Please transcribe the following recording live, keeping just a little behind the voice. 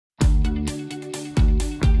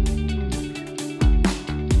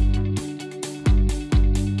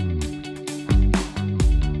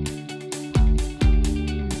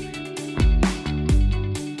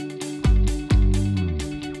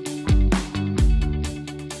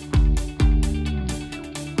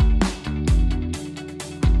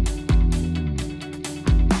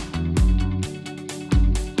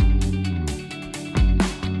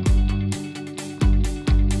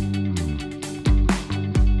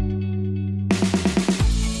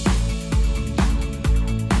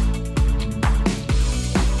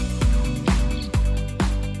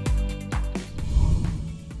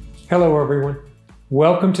Hello, everyone.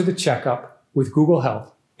 Welcome to the Checkup with Google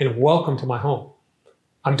Health, and welcome to my home.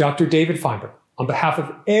 I'm Dr. David Feinberg. On behalf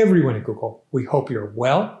of everyone at Google, we hope you're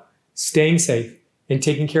well, staying safe, and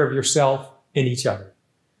taking care of yourself and each other.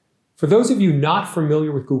 For those of you not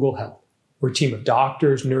familiar with Google Health, we're a team of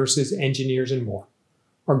doctors, nurses, engineers, and more.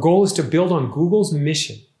 Our goal is to build on Google's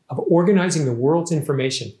mission of organizing the world's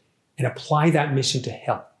information and apply that mission to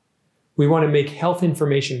health. We want to make health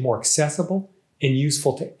information more accessible and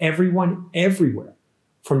useful to everyone, everywhere,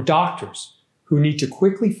 from doctors who need to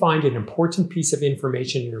quickly find an important piece of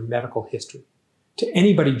information in your medical history, to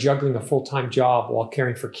anybody juggling a full-time job while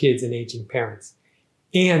caring for kids and aging parents,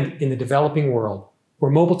 and in the developing world where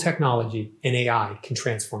mobile technology and AI can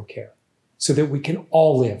transform care, so that we can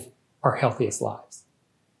all live our healthiest lives.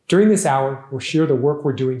 During this hour, we'll share the work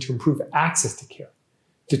we're doing to improve access to care,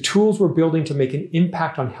 the tools we're building to make an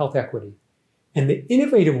impact on health equity, and the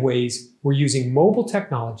innovative ways we're using mobile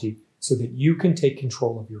technology so that you can take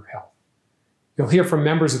control of your health. You'll hear from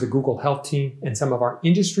members of the Google Health team and some of our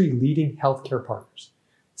industry-leading healthcare partners,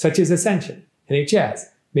 such as Ascension, NHS,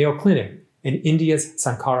 Mayo Clinic, and India's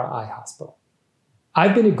Sankara Eye Hospital.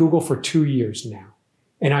 I've been at Google for 2 years now,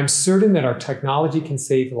 and I'm certain that our technology can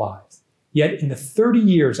save lives. Yet in the 30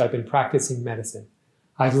 years I've been practicing medicine,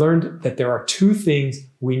 I've learned that there are two things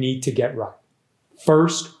we need to get right.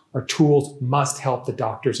 First, our tools must help the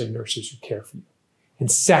doctors and nurses who care for you.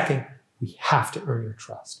 And second, we have to earn your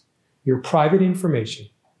trust. Your private information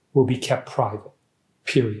will be kept private,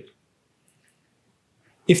 period.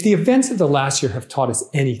 If the events of the last year have taught us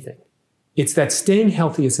anything, it's that staying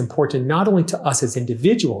healthy is important not only to us as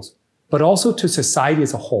individuals, but also to society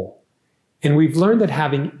as a whole. And we've learned that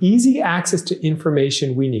having easy access to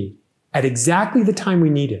information we need at exactly the time we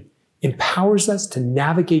need it empowers us to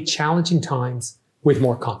navigate challenging times with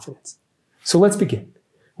more confidence. So let's begin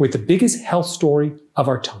with the biggest health story of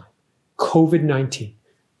our time, COVID-19.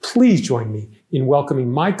 Please join me in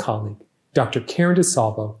welcoming my colleague, Dr. Karen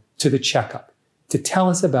DeSalvo, to the Checkup to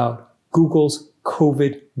tell us about Google's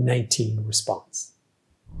COVID-19 response.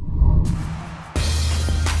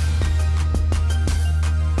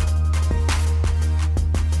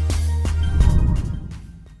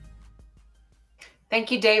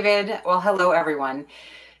 Thank you, David. Well, hello, everyone.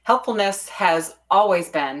 Helpfulness has always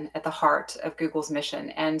been at the heart of Google's mission.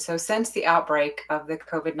 And so since the outbreak of the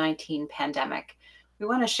COVID-19 pandemic, we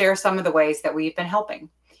want to share some of the ways that we've been helping.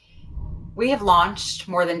 We have launched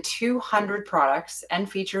more than 200 products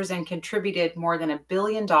and features and contributed more than $1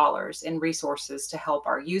 billion in resources to help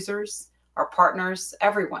our users, our partners,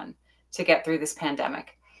 everyone to get through this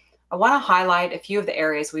pandemic. I want to highlight a few of the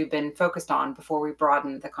areas we've been focused on before we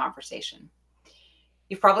broaden the conversation.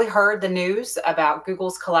 You've probably heard the news about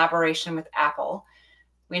Google's collaboration with Apple.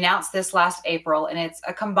 We announced this last April, and it's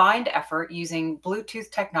a combined effort using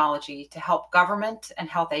Bluetooth technology to help government and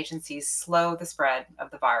health agencies slow the spread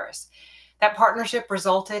of the virus. That partnership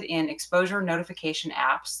resulted in exposure notification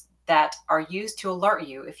apps that are used to alert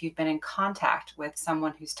you if you've been in contact with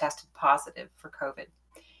someone who's tested positive for COVID.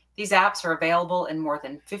 These apps are available in more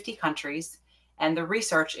than 50 countries, and the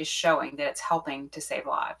research is showing that it's helping to save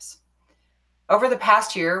lives. Over the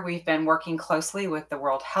past year, we've been working closely with the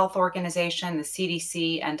World Health Organization, the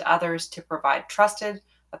CDC, and others to provide trusted,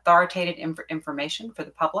 authoritative information for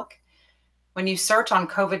the public. When you search on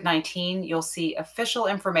COVID-19, you'll see official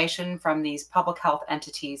information from these public health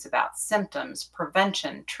entities about symptoms,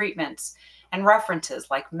 prevention, treatments, and references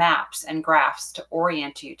like maps and graphs to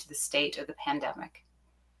orient you to the state of the pandemic.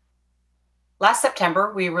 Last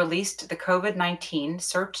September, we released the COVID-19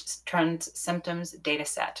 Search Trends Symptoms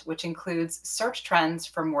dataset, which includes search trends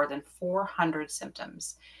for more than 400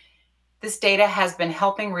 symptoms. This data has been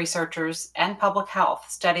helping researchers and public health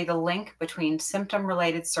study the link between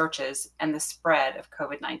symptom-related searches and the spread of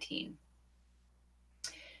COVID-19.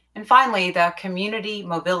 And finally, the Community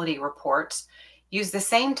Mobility Reports use the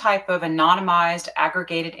same type of anonymized,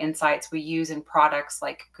 aggregated insights we use in products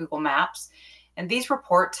like Google Maps. And these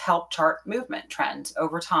reports help chart movement trends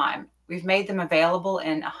over time. We've made them available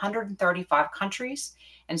in 135 countries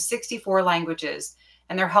and 64 languages,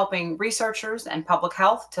 and they're helping researchers and public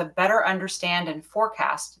health to better understand and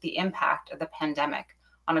forecast the impact of the pandemic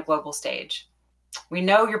on a global stage. We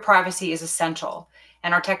know your privacy is essential,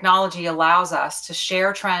 and our technology allows us to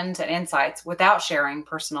share trends and insights without sharing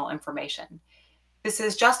personal information. This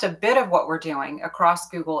is just a bit of what we're doing across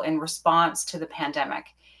Google in response to the pandemic.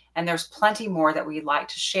 And there's plenty more that we'd like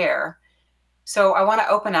to share. So I want to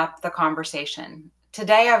open up the conversation.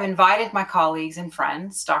 Today, I've invited my colleagues and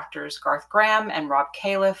friends, Doctors Garth Graham and Rob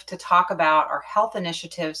Califf, to talk about our health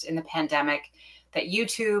initiatives in the pandemic that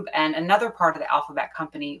YouTube and another part of the Alphabet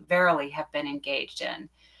company, Verily, have been engaged in.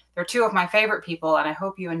 They're two of my favorite people, and I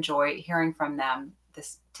hope you enjoy hearing from them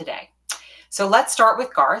today. So let's start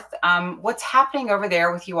with Garth. What's happening over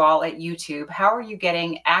there with you all at YouTube? How are you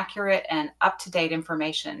getting accurate and up-to-date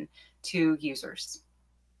information to users?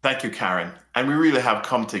 Thank you, Karen. And we really have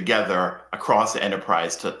come together across the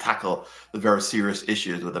enterprise to tackle the very serious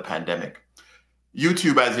issues with the pandemic.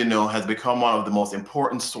 YouTube, as you know, has become one of the most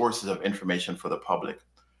important sources of information for the public.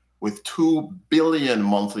 With 2 billion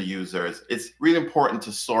monthly users, it's really important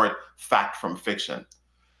to sort fact from fiction.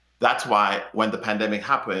 That's why when the pandemic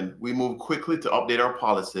happened, we moved quickly to update our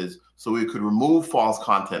policies so we could remove false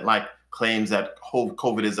content like claims that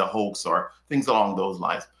COVID is a hoax or things along those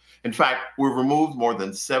lines. In fact, we've removed more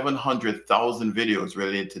than 700,000 videos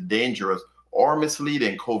related to dangerous or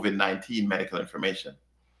misleading COVID-19 medical information.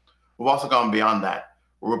 We've also gone beyond that.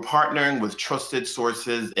 We're partnering with trusted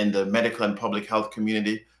sources in the medical and public health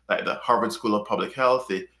community, like the Harvard School of Public Health,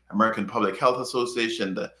 the American Public Health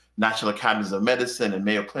Association, the National Academies of Medicine, and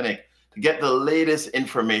Mayo Clinic to get the latest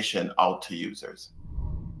information out to users.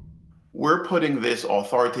 We're putting this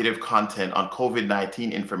authoritative content on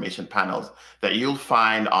COVID-19 information panels that you'll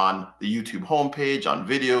find on the YouTube homepage, on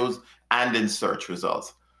videos, and in search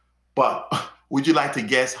results. But would you like to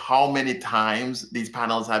guess how many times these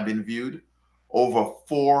panels have been viewed? Over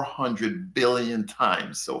 400 billion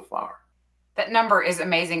times so far. That number is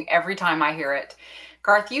amazing every time I hear it.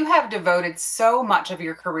 Garth, you have devoted so much of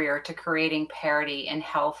your career to creating parity in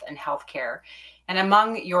health and healthcare. And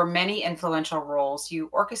among your many influential roles, you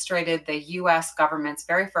orchestrated the US government's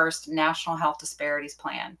very first National Health Disparities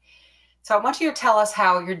Plan. So I want you to tell us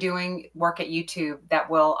how you're doing work at YouTube that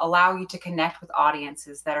will allow you to connect with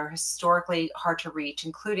audiences that are historically hard to reach,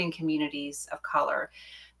 including communities of color.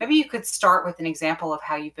 Maybe you could start with an example of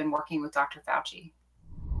how you've been working with Dr. Fauci.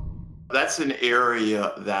 That's an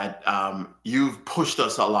area that you've pushed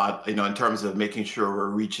us a lot, in terms of making sure we're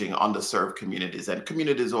reaching underserved communities and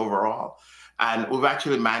communities overall. And we've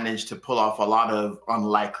actually managed to pull off a lot of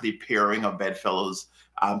unlikely pairing of bedfellows,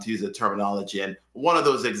 to use the terminology. And one of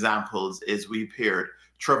those examples is we paired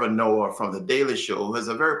Trevor Noah from The Daily Show, who has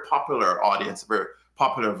a very popular audience, a very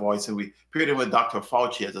popular voice, and we paired him with Dr.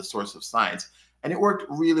 Fauci as a source of science. And it worked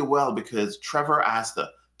really well because Trevor asked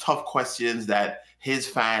the tough questions that his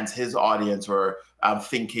fans, his audience were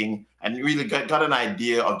thinking, and really got an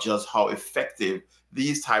idea of just how effective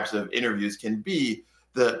these types of interviews can be.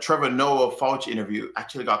 The Trevor Noah Fauci interview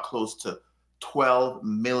actually got close to 12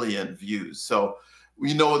 million views. So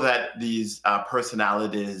we know that these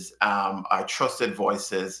personalities are trusted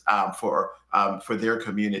voices for their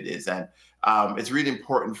communities. And it's really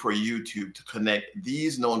important for YouTube to connect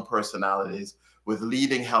these known personalities with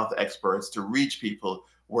leading health experts to reach people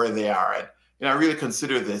where they are. And I really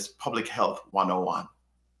consider this public health 101.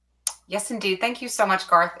 Yes, indeed. Thank you so much,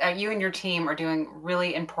 Garth. You and your team are doing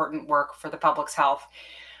really important work for the public's health.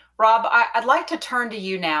 Rob, I'd like to turn to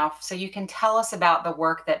you now so you can tell us about the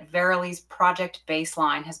work that Verily's Project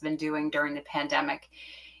Baseline has been doing during the pandemic.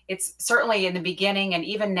 It's certainly in the beginning and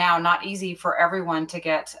even now not easy for everyone to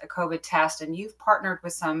get a COVID test, and you've partnered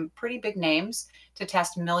with some pretty big names to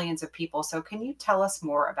test millions of people. So can you tell us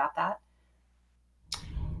more about that?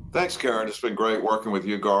 Thanks, Karen. It's been great working with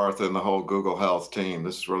you, Garth, and the whole Google Health team.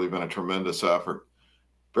 This has really been a tremendous effort.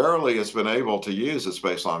 Verily has been able to use its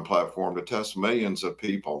Baseline platform to test millions of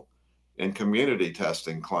people in community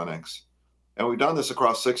testing clinics. And we've done this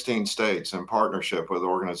across 16 states in partnership with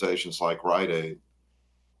organizations like Rite Aid.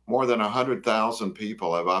 More than 100,000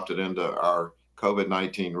 people have opted into our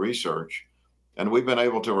COVID-19 research, and we've been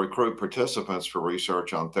able to recruit participants for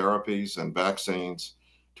research on therapies and vaccines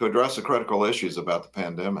to address the critical issues about the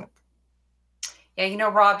pandemic. Yeah,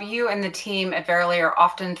 Rob, you and the team at Verily are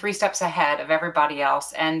often 3 steps ahead of everybody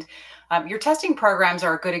else. And your testing programs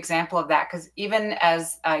are a good example of that, because even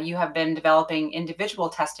as you have been developing individual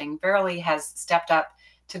testing, Verily has stepped up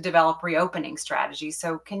to develop reopening strategies.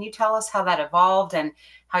 So can you tell us how that evolved and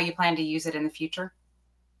how you plan to use it in the future?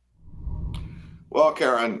 Well,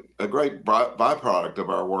 Karen, a great byproduct of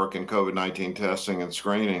our work in COVID-19 testing and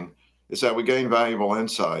screening is that we gain valuable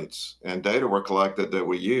insights, and data were collected that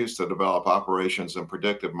we use to develop operations and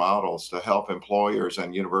predictive models to help employers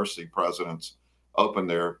and university presidents open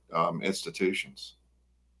their institutions.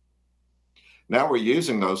 Now we're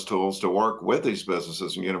using those tools to work with these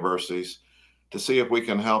businesses and universities to see if we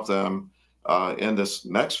can help them in this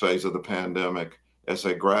next phase of the pandemic as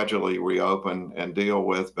they gradually reopen and deal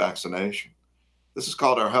with vaccination. This is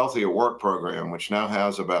called our Healthy at Work program, which now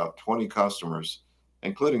has about 20 customers,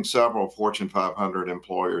 including several Fortune 500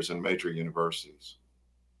 employers and major universities.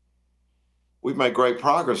 We've made great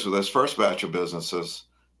progress with this first batch of businesses,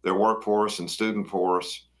 their workforce and student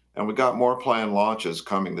force, And we got more planned launches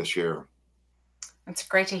coming this year. It's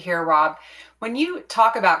great to hear, Rob. When you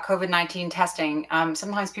talk about COVID-19 testing,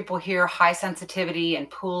 sometimes people hear high sensitivity and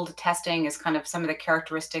pooled testing as kind of some of the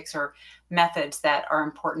characteristics or methods that are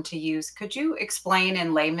important to use. Could you explain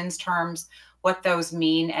in layman's terms what those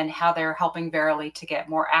mean and how they're helping Verily to get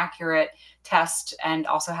more accurate tests and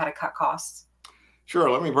also how to cut costs?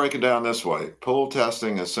 Sure, let me break it down this way. Pooled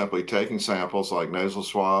testing is simply taking samples like nasal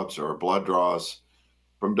swabs or blood draws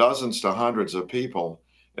from dozens to hundreds of people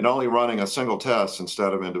and only running a single test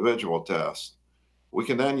instead of individual tests. We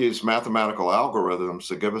can then use mathematical algorithms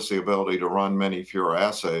to give us the ability to run many fewer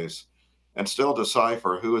assays and still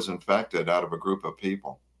decipher who is infected out of a group of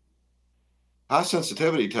people. High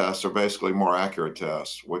sensitivity tests are basically more accurate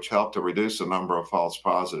tests, which help to reduce the number of false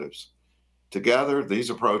positives. Together, these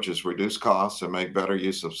approaches reduce costs and make better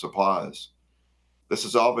use of supplies. This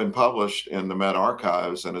has all been published in the Med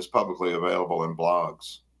Archives and is publicly available in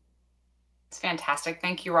blogs. It's fantastic.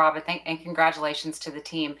 Thank you, Rob, and congratulations to the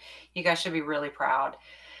team. You guys should be really proud.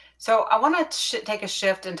 So I want to take a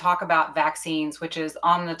shift and talk about vaccines, which is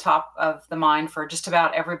on the top of the mind for just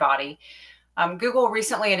about everybody. Google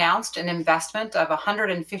recently announced an investment of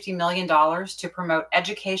 $150 million to promote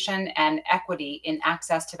education and equity in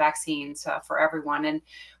access to vaccines for everyone. And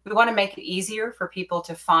we want to make it easier for people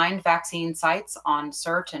to find vaccine sites on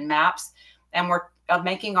search and maps. And we're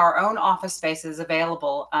making our own office spaces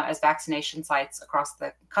available as vaccination sites across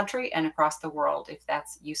the country and across the world, if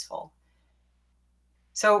that's useful.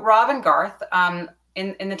 So Rob and Garth,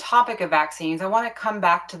 in the topic of vaccines, I want to come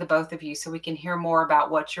back to the both of you so we can hear more about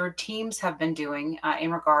what your teams have been doing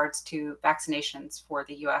in regards to vaccinations for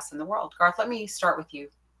the US and the world. Garth, let me start with you.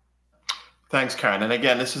 Thanks, Karen. And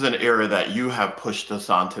again, this is an area that you have pushed us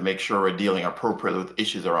on to make sure we're dealing appropriately with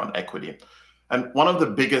issues around equity. And one of the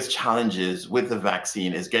biggest challenges with the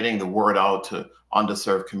vaccine is getting the word out to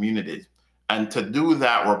underserved communities. And to do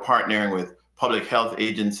that, we're partnering with public health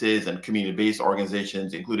agencies and community-based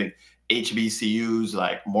organizations, including HBCUs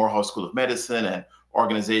like Morehouse School of Medicine and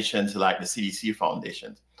organizations like the CDC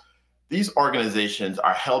Foundation. These organizations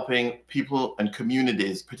are helping people and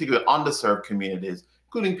communities, particularly underserved communities,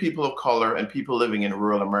 including people of color and people living in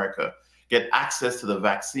rural America, get access to the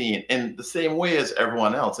vaccine in the same way as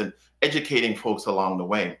everyone else and educating folks along the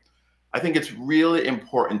way. I think it's really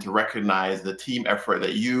important to recognize the team effort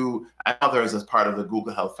that you and others as part of the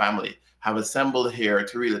Google Health family have assembled here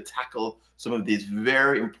to really tackle some of these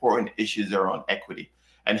very important issues around equity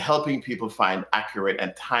and helping people find accurate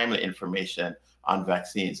and timely information on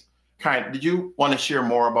vaccines. Karen, did you want to share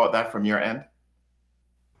more about that from your end?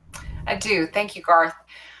 I do. Thank you, Garth.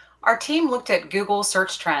 Our team looked at Google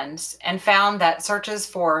search trends and found that searches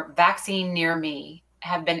for vaccine near me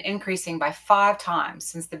have been increasing by 5 times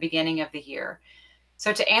since the beginning of the year.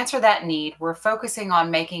 So to answer that need, we're focusing on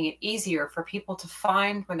making it easier for people to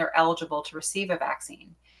find when they're eligible to receive a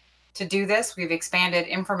vaccine. To do this, we've expanded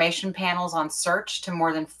information panels on search to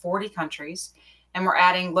more than 40 countries, and we're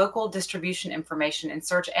adding local distribution information in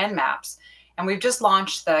search and maps. And we've just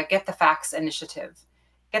launched the Get the Facts initiative.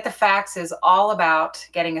 Get the Facts is all about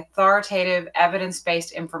getting authoritative,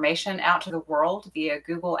 evidence-based information out to the world via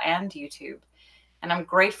Google and YouTube. And I'm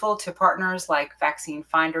grateful to partners like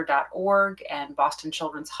vaccinefinder.org and Boston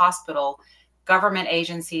Children's Hospital, government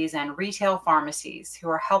agencies, and retail pharmacies who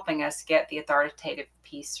are helping us get the authoritative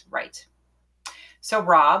piece right. So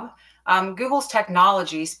Rob, Google's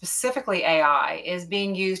technology, specifically AI, is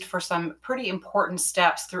being used for some pretty important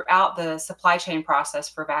steps throughout the supply chain process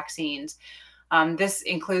for vaccines. This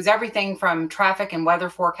includes everything from traffic and weather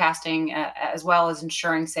forecasting, as well as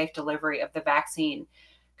ensuring safe delivery of the vaccine.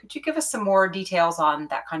 Could you give us some more details on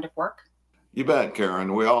that kind of work? You bet,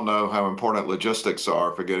 Karen. We all know how important logistics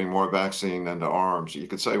are for getting more vaccine into arms. You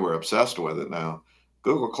could say we're obsessed with it now.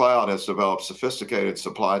 Google Cloud has developed sophisticated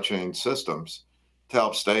supply chain systems to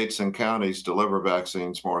help states and counties deliver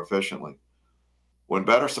vaccines more efficiently. When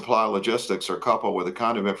better supply logistics are coupled with the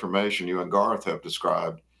kind of information you and Garth have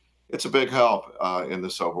described, it's a big help in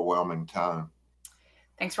this overwhelming time.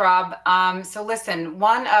 Thanks, Rob. So listen,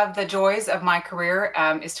 one of the joys of my career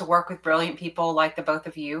is to work with brilliant people like the both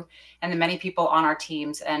of you and the many people on our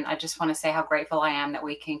teams. And I just want to say how grateful I am that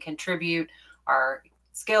we can contribute our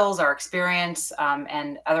skills, our experience,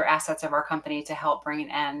 and other assets of our company to help bring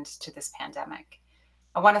an end to this pandemic.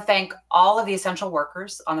 I want to thank all of the essential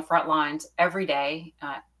workers on the front lines every day,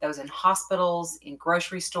 those in hospitals, in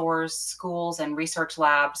grocery stores, schools, and research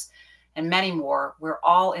labs, and many more. We're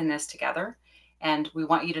all in this together. And we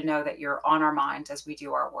want you to know that you're on our minds as we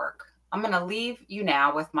do our work. I'm going to leave you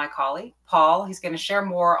now with my colleague, Paul. He's going to share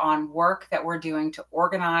more on work that we're doing to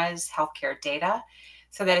organize healthcare data,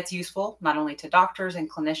 so that it's useful not only to doctors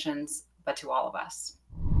and clinicians, but to all of us.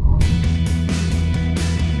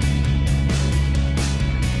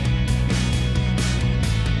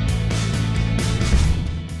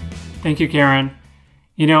 Thank you, Karen.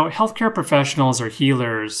 You know, healthcare professionals are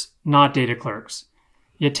healers, not data clerks.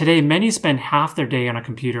 Yet today, many spend half their day on a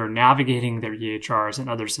computer navigating their EHRs and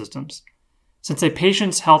other systems. Since a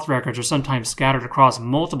patient's health records are sometimes scattered across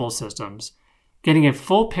multiple systems, getting a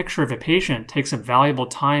full picture of a patient takes up valuable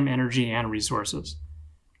time, energy, and resources.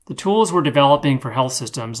 The tools we're developing for health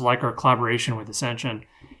systems, like our collaboration with Ascension,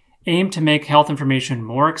 aim to make health information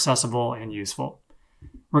more accessible and useful.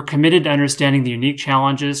 We're committed to understanding the unique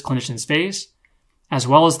challenges clinicians face, as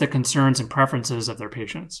well as the concerns and preferences of their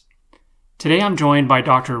patients. Today, I'm joined by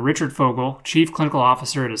Dr. Richard Fogel, Chief Clinical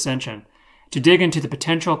Officer at Ascension, to dig into the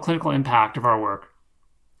potential clinical impact of our work.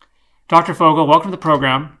 Dr. Fogel, welcome to the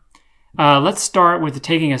program. Let's start with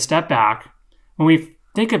taking a step back. When we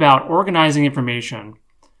think about organizing information,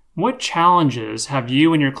 what challenges have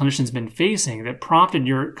you and your clinicians been facing that prompted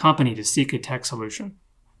your company to seek a tech solution?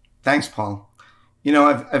 Thanks, Paul. You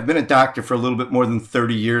know, I've been a doctor for a little bit more than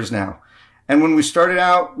 30 years now. And when we started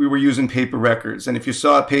out, we were using paper records. And if you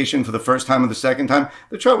saw a patient for the first time or the second time,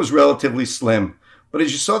 the chart was relatively slim. But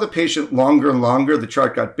as you saw the patient longer and longer, the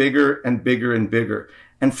chart got bigger and bigger and bigger.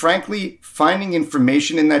 And frankly, finding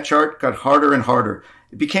information in that chart got harder and harder.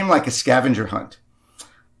 It became like a scavenger hunt.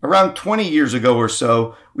 Around 20 years ago or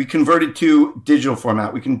so, we converted to digital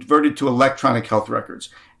format. We converted to electronic health records.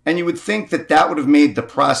 And you would think that that would have made the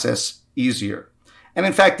process easier. And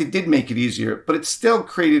in fact, it did make it easier, but it still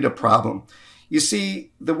created a problem. You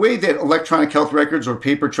see, the way that electronic health records or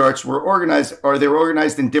paper charts were organized, they're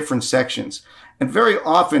organized in different sections. And very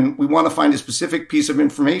often we want to find a specific piece of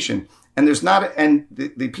information. And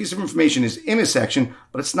the piece of information is in a section,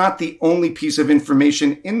 but it's not the only piece of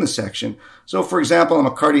information in the section. So for example, I'm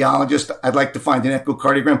a cardiologist. I'd like to find an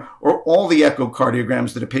echocardiogram or all the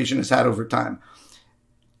echocardiograms that a patient has had over time.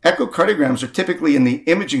 Echocardiograms are typically in the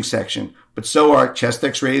imaging section, but so are chest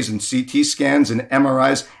x-rays and CT scans and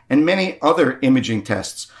MRIs and many other imaging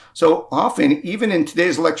tests. So often, even in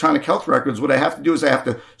today's electronic health records, what I have to do is I have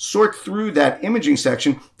to sort through that imaging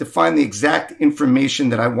section to find the exact information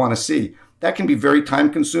that I want to see. That can be very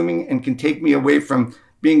time consuming and can take me away from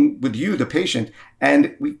being with you, the patient.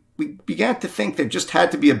 And we began to think there just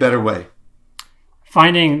had to be a better way.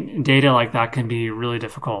 Finding data like that can be really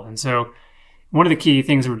difficult. And so one of the key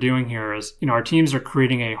things we're doing here is, our teams are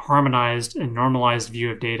creating a harmonized and normalized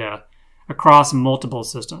view of data across multiple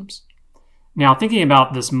systems. Now, thinking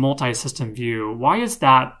about this multi-system view, why is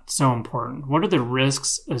that so important? What are the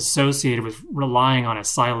risks associated with relying on a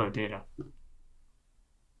siloed data?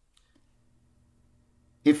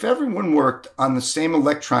 If everyone worked on the same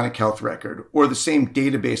electronic health record or the same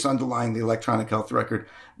database underlying the electronic health record,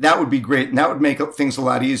 that would be great, and that would make things a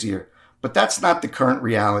lot easier. But that's not the current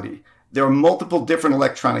reality. There are multiple different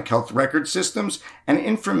electronic health record systems, and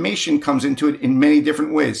information comes into it in many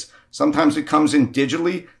different ways. Sometimes it comes in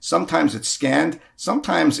digitally, sometimes it's scanned,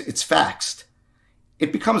 sometimes it's faxed.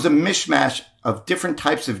 It becomes a mishmash of different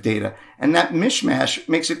types of data, and that mishmash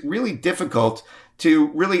makes it really difficult to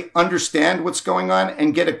really understand what's going on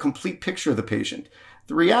and get a complete picture of the patient.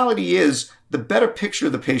 The reality is, the better picture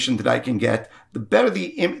of the patient that I can get, the better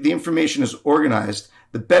the information is organized,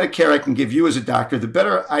 the better care I can give you as a doctor, the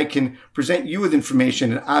better I can present you with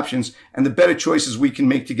information and options, and the better choices we can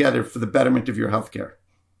make together for the betterment of your healthcare.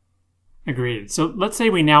 Agreed. So let's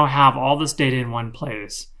say we now have all this data in one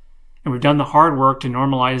place, and we've done the hard work to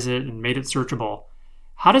normalize it and made it searchable.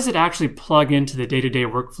 How does it actually plug into the day-to-day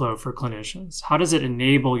workflow for clinicians? How does it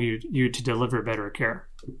enable you to deliver better care?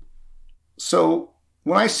 So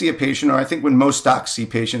when I see a patient, or I think when most docs see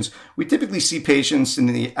patients, we typically see patients in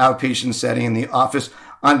the outpatient setting in the office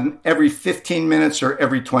on every 15 minutes or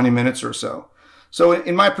every 20 minutes or so. So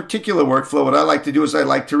in my particular workflow, what I like to do is I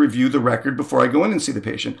like to review the record before I go in and see the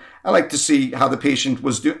patient. I like to see how the patient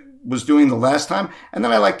was doing the last time, and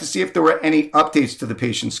then I like to see if there were any updates to the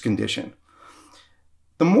patient's condition.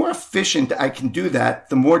 The more efficient I can do that,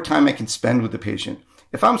 the more time I can spend with the patient.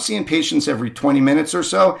 If I'm seeing patients every 20 minutes or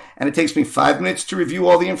so, and it takes me 5 minutes to review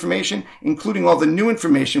all the information, including all the new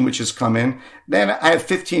information which has come in, then I have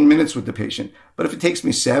 15 minutes with the patient. But if it takes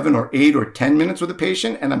me 7 or 8 or 10 minutes with the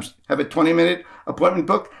patient, and I have a 20-minute appointment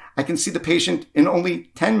booked, I can see the patient in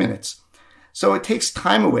only 10 minutes. So it takes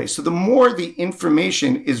time away. So the more the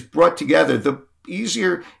information is brought together, the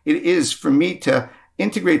easier it is for me to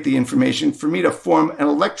integrate the information, for me to form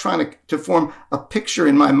a picture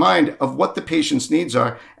in my mind of what the patient's needs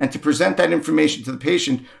are, and to present that information to the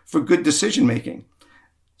patient for good decision making.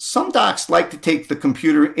 Some docs like to take the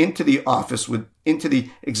computer into the office, into the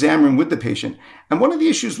exam room with the patient. And one of the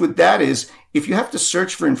issues with that is if you have to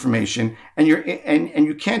search for information and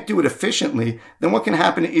you can't do it efficiently, then what can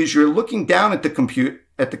happen is you're looking down at the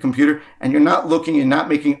computer and you're not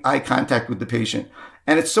making eye contact with the patient.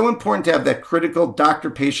 And it's so important to have that critical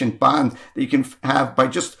doctor-patient bond that you can have by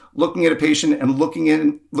just looking at a patient and looking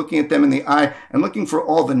at them in the eye and looking for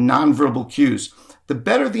all the nonverbal cues. The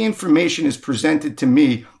better the information is presented to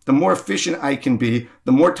me, the more efficient I can be,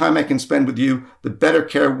 the more time I can spend with you, the better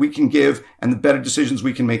care we can give, and the better decisions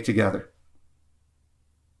we can make together.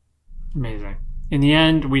 Amazing. In the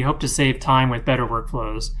end, we hope to save time with better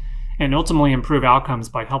workflows and ultimately improve outcomes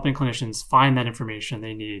by helping clinicians find that information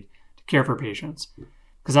they need to care for patients,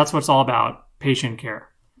 because that's what it's all about, patient care.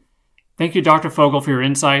 Thank you, Dr. Fogel, for your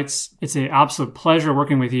insights. It's an absolute pleasure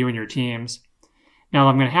working with you and your teams. Now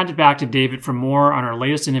I'm going to hand it back to David for more on our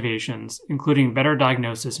latest innovations, including better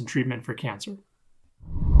diagnosis and treatment for cancer.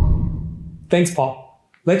 Thanks, Paul.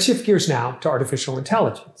 Let's shift gears now to artificial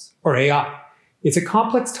intelligence, or AI. It's a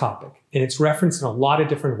complex topic, and it's referenced in a lot of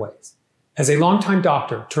different ways. As a longtime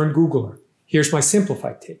doctor turned Googler, here's my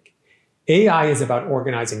simplified take. AI is about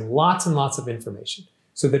organizing lots and lots of information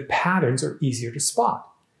so that patterns are easier to spot.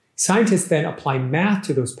 Scientists then apply math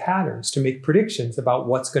to those patterns to make predictions about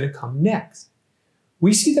what's going to come next.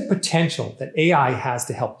 We see the potential that AI has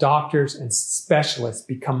to help doctors and specialists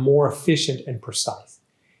become more efficient and precise,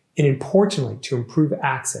 and importantly, to improve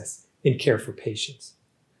access and care for patients.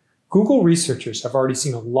 Google researchers have already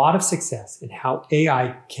seen a lot of success in how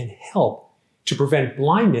AI can help to prevent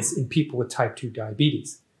blindness in people with type 2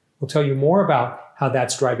 diabetes. We'll tell you more about how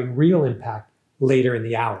that's driving real impact later in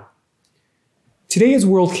the hour. Today is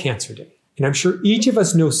World Cancer Day, and I'm sure each of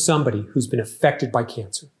us knows somebody who's been affected by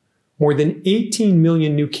cancer. More than 18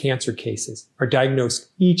 million new cancer cases are diagnosed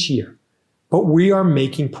each year, but we are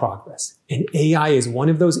making progress, and AI is one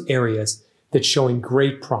of those areas that's showing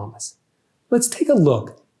great promise. Let's take a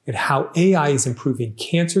look at how AI is improving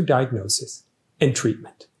cancer diagnosis and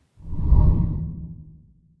treatment.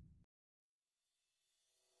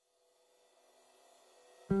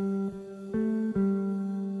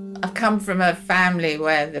 I've come from a family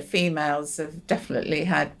where the females have definitely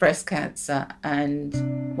had breast cancer,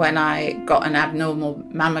 and when I got an abnormal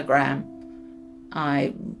mammogram,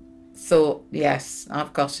 I thought, yes,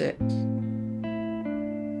 I've got it.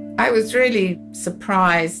 I was really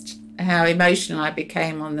surprised how emotional I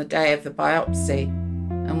became on the day of the biopsy.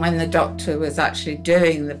 And when the doctor was actually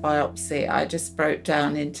doing the biopsy, I just broke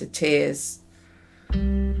down into tears.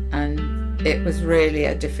 And it was really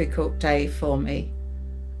a difficult day for me.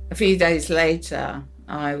 A few days later,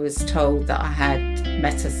 I was told that I had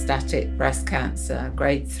metastatic breast cancer,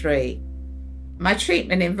 grade 3. My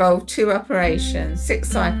treatment involved 2 operations, 6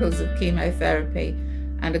 cycles of chemotherapy,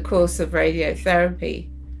 and a course of radiotherapy.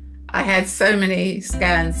 I had so many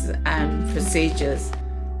scans and procedures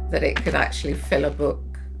that it could actually fill a book.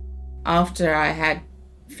 After I had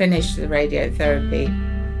finished the radiotherapy,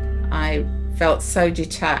 I felt so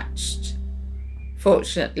detached.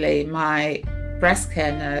 Fortunately, my breast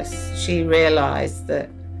care nurse, she realised that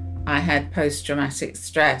I had post-traumatic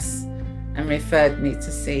stress and referred me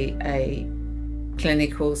to see a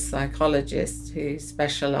clinical psychologist who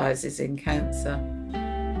specialises in cancer.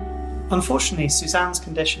 Unfortunately, Suzanne's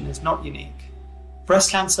condition is not unique. Breast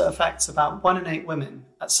cancer affects about 1 in 8 women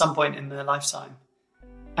at some point in their lifetime.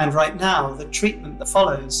 And right now, the treatment that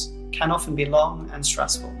follows can often be long and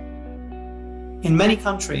stressful. In many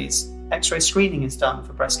countries, X-ray screening is done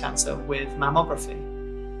for breast cancer with mammography,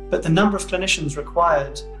 but the number of clinicians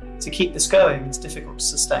required to keep this going is difficult to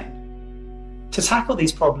sustain. To tackle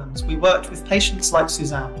these problems, we worked with patients like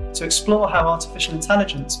Suzanne to explore how artificial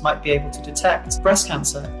intelligence might be able to detect breast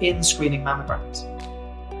cancer in screening mammograms.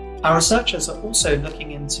 Our researchers are also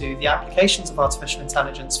looking into the applications of artificial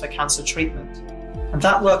intelligence for cancer treatment, and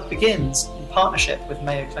that work begins in partnership with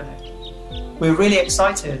Mayo Clinic. We're really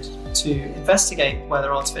excited to investigate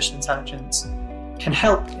whether artificial intelligence can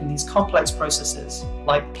help in these complex processes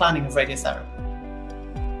like planning of radiotherapy.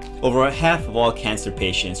 Over half of all cancer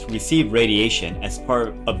patients receive radiation as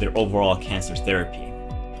part of their overall cancer therapy.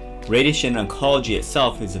 Radiation oncology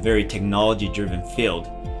itself is a very technology-driven field,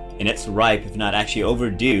 and it's ripe, if not actually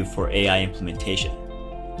overdue, for AI implementation.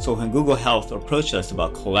 So when Google Health approached us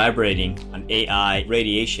about collaborating on AI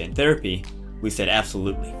radiation therapy, we said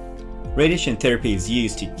absolutely. Radiation therapy is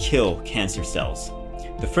used to kill cancer cells.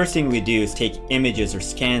 The first thing we do is take images or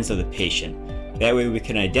scans of the patient. That way we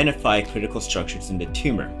can identify critical structures in the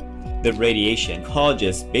tumor. The radiation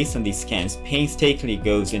oncologist, based on these scans, painstakingly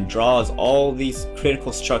goes and draws all these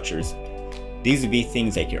critical structures. These would be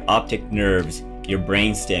things like your optic nerves, your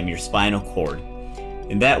brainstem, your spinal cord.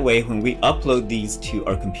 In that way, when we upload these to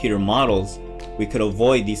our computer models, we could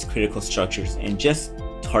avoid these critical structures and just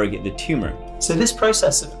target the tumor. So this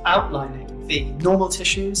process of outlining the normal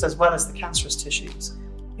tissues as well as the cancerous tissues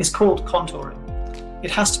is called contouring.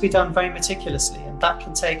 It has to be done very meticulously, and that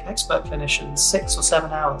can take expert clinicians 6 or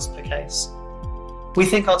 7 hours per case. We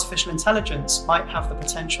think artificial intelligence might have the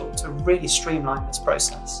potential to really streamline this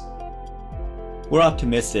process. We're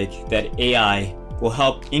optimistic that AI will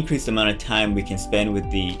help increase the amount of time we can spend with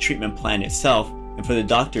the treatment plan itself and for the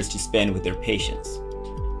doctors to spend with their patients.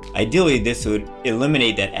 Ideally, this would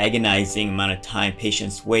eliminate that agonizing amount of time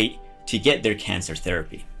patients wait to get their cancer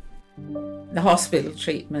therapy. The hospital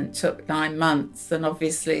treatment took 9 months, and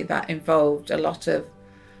obviously that involved a lot of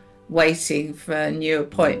waiting for new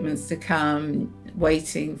appointments to come,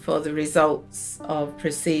 waiting for the results of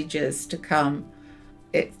procedures to come.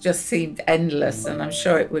 It just seemed endless, and I'm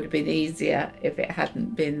sure it would have been easier if it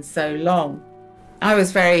hadn't been so long. I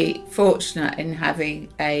was very fortunate in having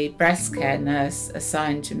a breast care nurse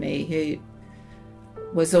assigned to me who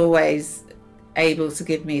was always able to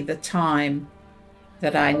give me the time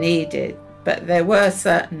that I needed. But there were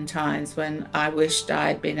certain times when I wished I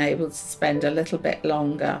had been able to spend a little bit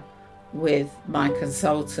longer with my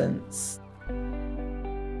consultants.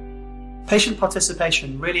 Patient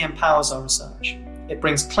participation really empowers our research. It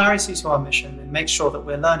brings clarity to our mission and makes sure that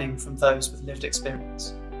we're learning from those with lived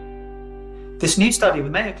experience. This new study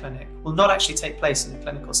with Mayo Clinic will not actually take place in a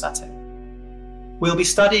clinical setting. We'll be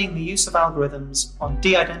studying the use of algorithms on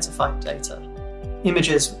de-identified data,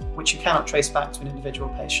 images which you cannot trace back to an individual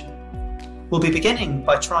patient. We'll be beginning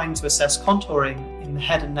by trying to assess contouring in the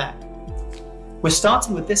head and neck. We're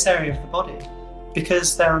starting with this area of the body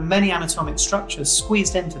because there are many anatomic structures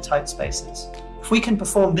squeezed into tight spaces. If we can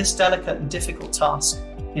perform this delicate and difficult task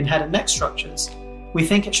in head and neck structures, we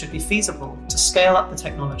think it should be feasible to scale up the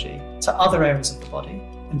technology to other areas of the body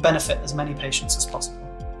and benefit as many patients as possible.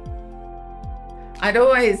 I'd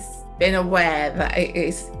always been aware that it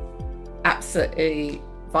is absolutely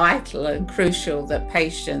vital and crucial that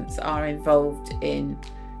patients are involved in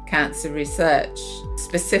cancer research,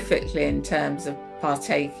 specifically in terms of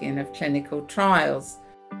partaking of clinical trials.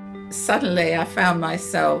 Suddenly I found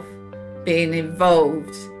myself being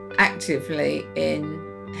involved actively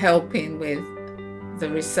in helping with the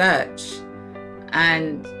research,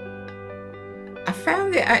 and I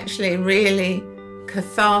found it actually really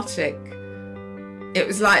cathartic. It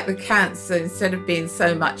was like the cancer, instead of being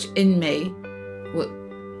so much in me,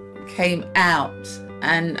 came out,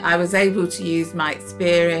 and I was able to use my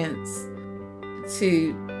experience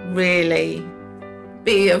to really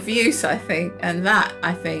be of use, I think, and that,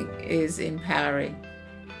 I think, is empowering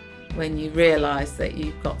when you realise that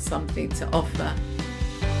you've got something to offer.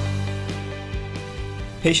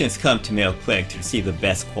 Patients come to Mayo Clinic to receive the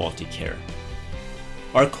best quality care.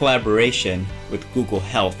 Our collaboration with Google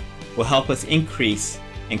Health will help us increase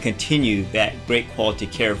and continue that great quality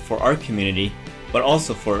care for our community, but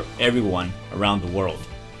also for everyone around the world.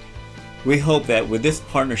 We hope that with this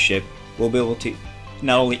partnership, we'll be able to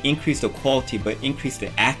not only increase the quality, but increase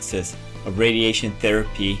the access of radiation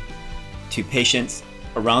therapy to patients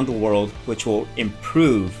around the world, which will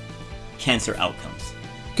improve cancer outcomes.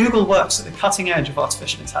 Google works at the cutting edge of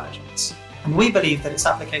artificial intelligence, and we believe that its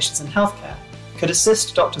applications in healthcare could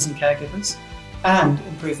assist doctors and caregivers and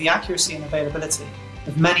improve the accuracy and availability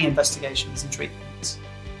of many investigations and treatments.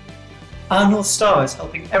 Our North Star is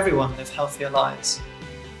helping everyone live healthier lives,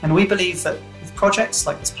 and we believe that with projects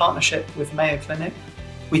like this partnership with Mayo Clinic,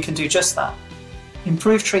 we can do just that.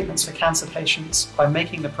 Improve treatments for cancer patients by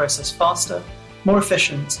making the process faster, more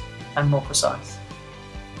efficient, and more precise.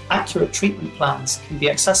 Accurate treatment plans can be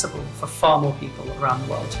accessible for far more people around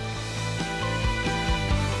the world.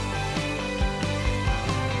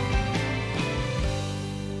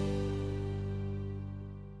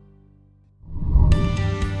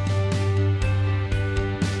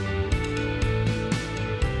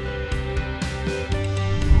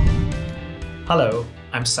 Hello,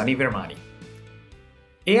 I'm Sunny Virmani.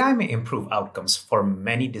 AI may improve outcomes for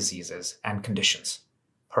many diseases and conditions,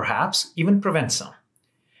 perhaps even prevent some.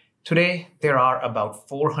 Today, there are about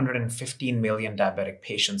 415 million diabetic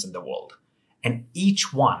patients in the world, and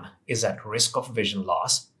each one is at risk of vision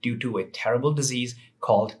loss due to a terrible disease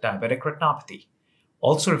called diabetic retinopathy,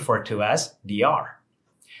 also referred to as DR.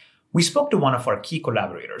 We spoke to one of our key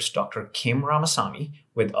collaborators, Dr. Kim Ramasamy,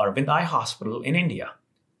 with Arvind Eye Hospital in India,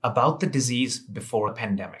 about the disease before the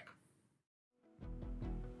pandemic.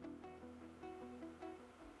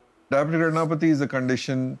 Diabetic retinopathy is a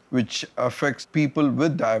condition which affects people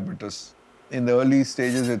with diabetes. In the early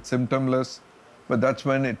stages, it's symptomless. but that's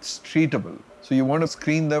when it's treatable. So you want to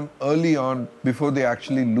screen them early on before they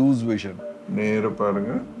actually lose vision.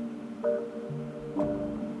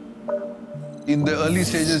 In the early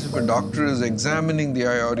stages, if a doctor is examining the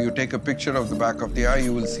eye or you take a picture of the back of the eye,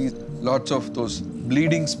 you will see lots of those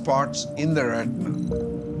bleeding spots in the retina.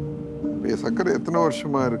 சக்கரை எத்தனை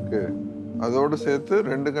வருஷமா இருக்கு? அதோடு சேர்த்து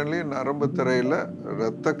ரெண்டு கண்ணிலையும் நரம்பு திரையில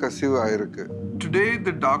ரத்த கசிவு ஆயிருக்கு. Today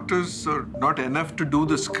the doctors are not enough to do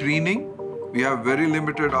the screening. We have very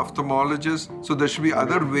limited ophthalmologists, so there should be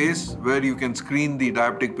other ways where you can screen the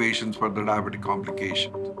diabetic patients for the diabetic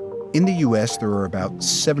complications. In the US, there are about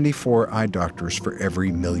 74 eye doctors for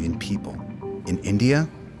every million people. In India,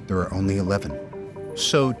 there are only 11.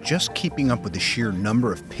 So just keeping up with the sheer number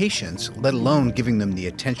of patients, let alone giving them the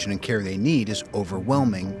attention and care they need, is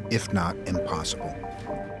overwhelming, if not impossible.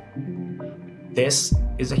 This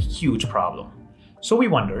is a huge problem. So we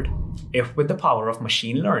wondered if with the power of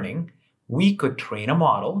machine learning, we could train a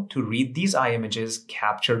model to read these eye images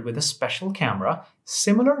captured with a special camera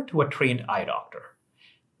similar to a trained eye doctor.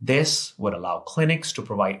 This would allow clinics to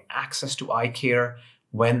provide access to eye care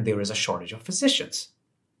when there is a shortage of physicians.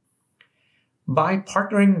 By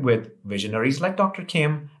partnering with visionaries like Dr.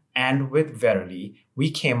 Kim and with Verily,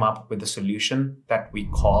 we came up with a solution that we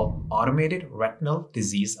call Automated Retinal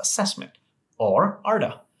Disease Assessment, or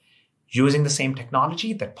ARDA. Using the same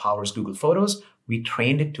technology that powers Google Photos, we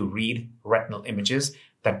trained it to read retinal images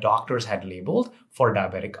that doctors had labeled for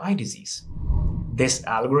diabetic eye disease. This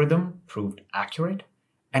algorithm proved accurate,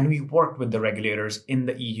 and we worked with the regulators in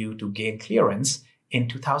the EU to gain clearance in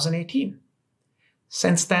 2018.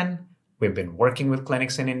 Since then, we've been working with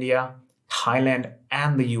clinics in India, Thailand,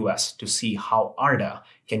 and the US to see how ARDA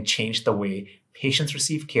can change the way patients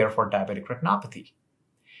receive care for diabetic retinopathy.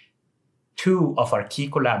 Two of our key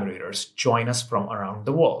collaborators join us from around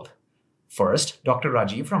the world. First, Dr.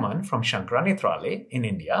 Rajiv Raman from Shankara Nethralaya in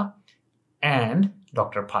India, and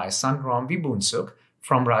Dr. Paisan Ramvibunsuk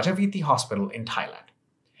from Rajaviti Hospital in Thailand.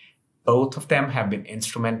 Both of them have been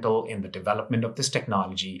instrumental in the development of this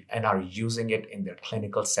technology and are using it in their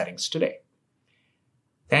clinical settings today.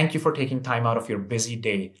 Thank you for taking time out of your busy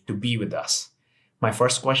day to be with us. My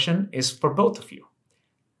first question is for both of you.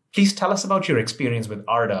 Please tell us about your experience with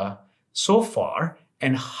ARDA so far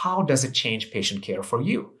and how does it change patient care for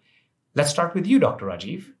you? Let's start with you, Dr.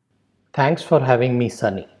 Rajiv. Thanks for having me,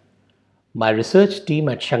 Sunny. My research team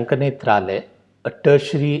at Shankara Nethralaya, a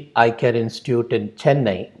tertiary eye care institute in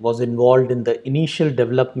Chennai, was involved in the initial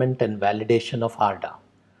development and validation of ARDA.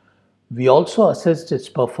 We also assessed its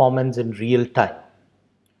performance in real time.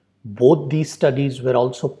 Both these studies were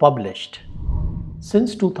also published.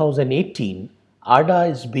 Since 2018, ARDA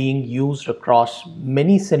is being used across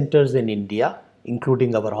many centers in India,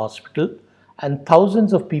 including our hospital, and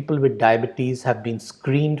thousands of people with diabetes have been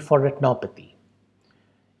screened for retinopathy.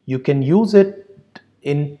 You can use it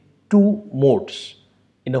in two modes: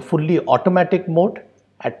 in a fully automatic mode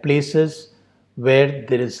at places where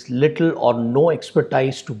there is little or no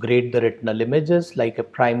expertise to grade the retinal images, like a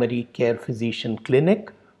primary care physician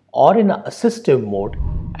clinic, or in an assistive mode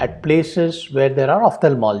at places where there are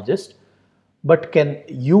ophthalmologists but can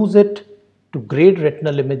use it to grade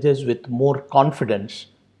retinal images with more confidence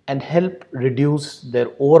and help reduce their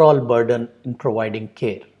overall burden in providing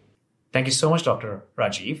care. Thank you so much, Dr.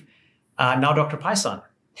 Rajiv. Now, Dr. Paisan,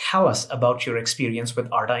 tell us about your experience with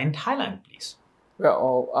ARDA in Thailand, please.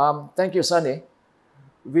 Well, thank you, Sunny.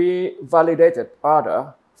 We validated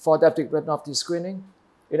ARDA for diabetic retinopathy screening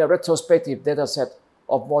in a retrospective dataset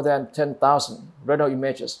of more than 10,000 retinal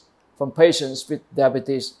images from patients with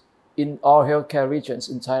diabetes in all healthcare regions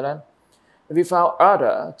in Thailand. And we found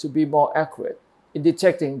ARDA to be more accurate in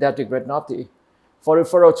detecting diabetic retinopathy for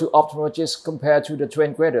referral to ophthalmologists compared to the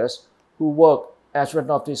trained graders who work as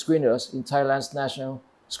retinopathy screeners in Thailand's national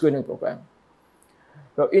screening program.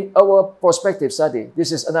 Well, in our prospective study,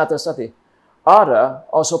 this is another study, ARDA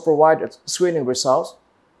also provided screening results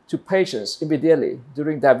to patients immediately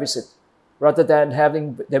during their visit, rather than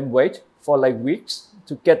having them wait for like weeks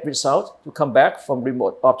to get results to come back from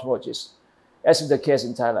remote ophthalmologists, as in the case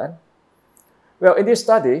in Thailand. Well, in this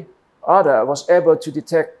study, ARDA was able to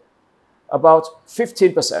detect about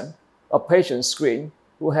 15% of patients screened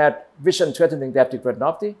who had vision-threatening diabetic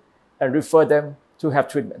retinopathy and refer them to have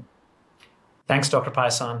treatment. Thanks, Dr.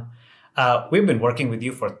 Paisan. We've been working with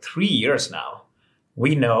you for 3 years now.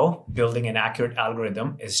 We know building an accurate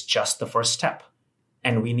algorithm is just the first step,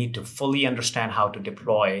 and we need to fully understand how to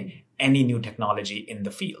deploy any new technology in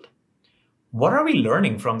the field. What are we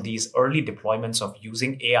learning from these early deployments of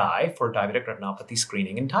using AI for diabetic retinopathy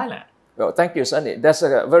screening in Thailand? Well, thank you, Sunny. That's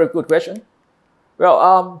a very good question.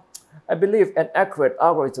 Well, I believe an accurate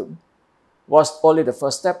algorithm was only the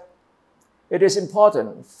first step. It is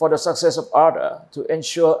important for the success of ARDA to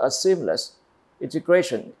ensure a seamless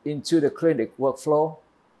integration into the clinic workflow,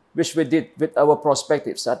 which we did with our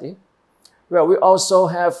prospective study, where we also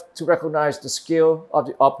have to recognize the skill of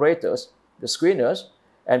the operators, the screeners,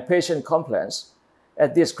 and patient complaints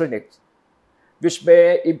at these clinics, which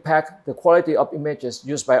may impact the quality of images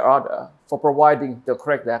used by ARDA for providing the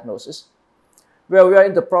correct diagnosis, where we are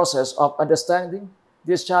in the process of understanding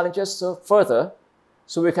these challenges further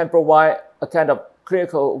so we can provide a kind of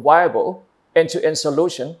clinical viable end-to-end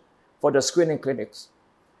solution for the screening clinics.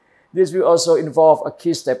 This will also involve a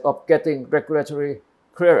key step of getting regulatory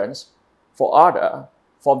clearance for ARDA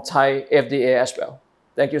from Thai FDA as well.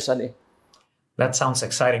 Thank you, Sunny. That sounds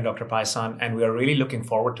exciting, Dr. Paisan, and we are really looking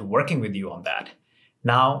forward to working with you on that.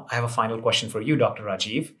 Now, I have a final question for you, Dr.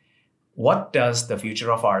 Rajiv. What does the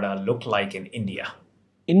future of ARDA look like in India?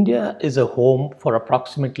 India is a home for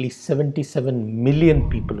approximately 77 million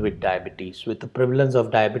people with diabetes, with the prevalence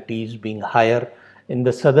of diabetes being higher in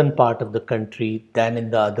the southern part of the country than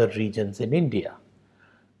in the other regions in India.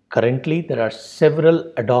 Currently, there are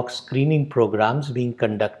several ad hoc screening programs being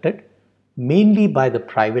conducted, mainly by the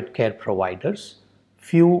private care providers,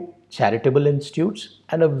 few charitable institutes,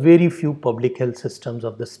 and a very few public health systems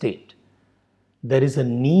of the state. There is a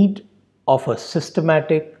need of a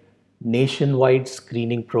systematic nationwide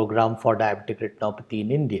screening program for diabetic retinopathy in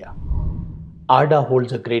India. ARDA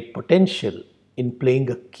holds a great potential in playing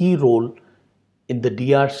a key role in the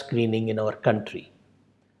DR screening in our country,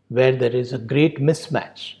 where there is a great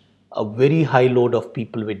mismatch, a very high load of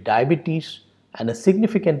people with diabetes and a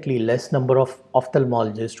significantly less number of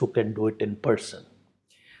ophthalmologists who can do it in person.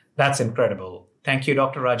 That's incredible. Thank you,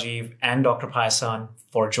 Dr. Rajiv and Dr. Paisan,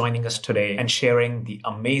 for joining us today and sharing the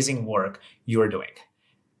amazing work you are doing.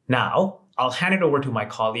 Now, I'll hand it over to my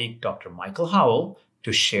colleague, Dr. Michael Howell,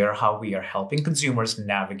 to share how we are helping consumers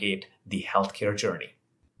navigate the healthcare journey.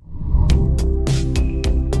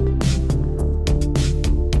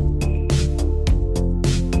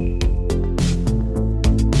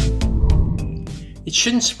 It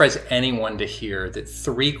shouldn't surprise anyone to hear that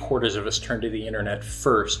 3/4 of us turn to the internet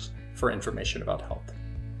first for information about health.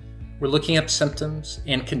 We're looking up symptoms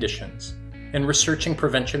and conditions and researching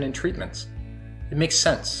prevention and treatments. It makes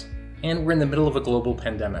sense, and we're in the middle of a global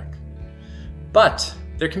pandemic. But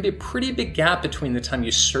there can be a pretty big gap between the time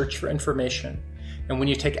you search for information and when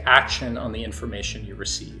you take action on the information you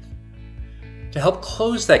receive. To help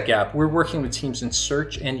close that gap, we're working with teams in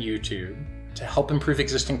Search and YouTube to help improve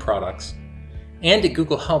existing products. And at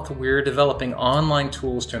Google Health, we're developing online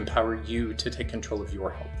tools to empower you to take control of your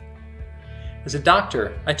health. As a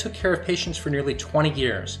doctor, I took care of patients for nearly 20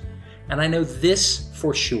 years, and I know this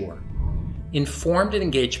for sure. Informed and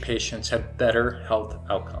engaged patients have better health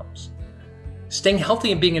outcomes. Staying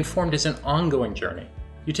healthy and being informed is an ongoing journey.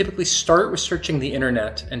 You typically start with searching the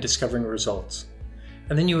internet and discovering results,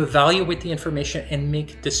 and then you evaluate the information and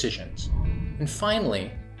make decisions. And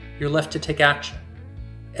finally, you're left to take action.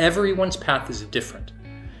 Everyone's path is different.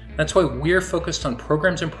 That's why we're focused on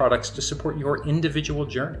programs and products to support your individual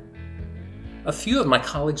journey. A few of my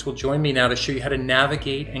colleagues will join me now to show you how to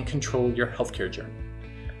navigate and control your healthcare journey.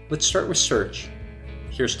 Let's start with search.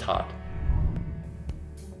 Here's Todd.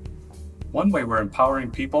 One way we're empowering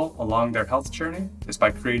people along their health journey is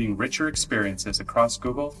by creating richer experiences across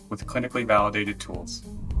Google with clinically validated tools.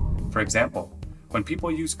 For example, when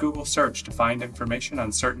people use Google Search to find information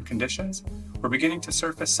on certain conditions, we're beginning to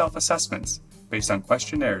surface self-assessments based on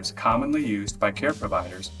questionnaires commonly used by care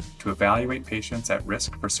providers to evaluate patients at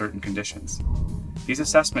risk for certain conditions. These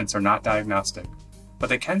assessments are not diagnostic, but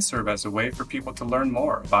they can serve as a way for people to learn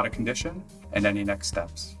more about a condition and any next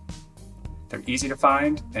steps. They're easy to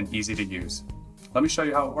find and easy to use. Let me show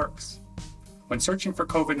you how it works. When searching for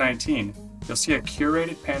COVID-19, you'll see a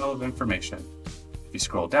curated panel of information. If you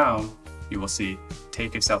scroll down, you will see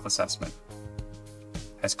Take a Self-Assessment.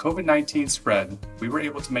 As COVID-19 spread, we were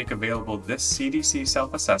able to make available this CDC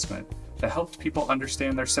self-assessment that helped people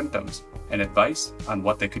understand their symptoms and advice on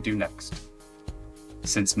what they could do next.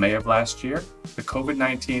 Since May of last year, the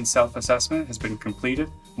COVID-19 self-assessment has been completed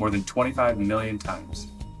more than 25 million times.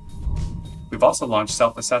 We've also launched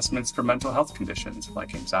self-assessments for mental health conditions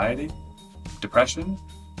like anxiety, depression,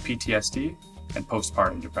 PTSD, and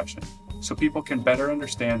postpartum depression, so people can better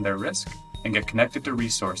understand their risk and get connected to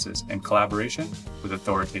resources in collaboration with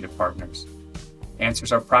authoritative partners.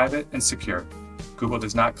 Answers are private and secure. Google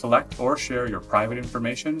does not collect or share your private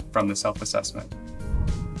information from the self-assessment.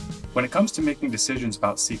 When it comes to making decisions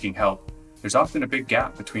about seeking help, there's often a big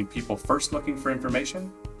gap between people first looking for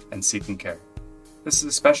information and seeking care. This is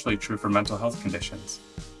especially true for mental health conditions.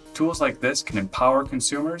 Tools like this can empower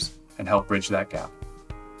consumers and help bridge that gap.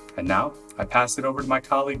 And now, I pass it over to my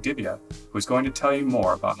colleague Divya, who is going to tell you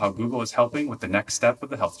more about how Google is helping with the next step of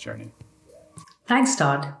the health journey. Thanks,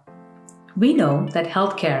 Todd. We know that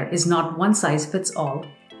healthcare is not one size fits all,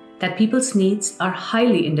 that people's needs are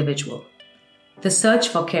highly individual. The search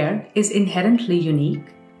for care is inherently unique,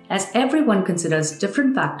 as everyone considers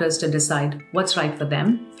different factors to decide what's right for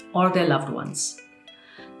them or their loved ones.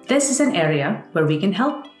 This is an area where we can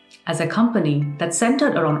help as a company that's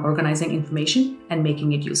centered around organizing information and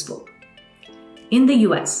making it useful. In the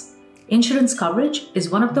US, insurance coverage is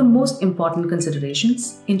one of the most important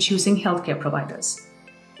considerations in choosing healthcare providers.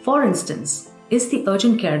 For instance, is the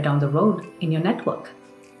urgent care down the road in your network?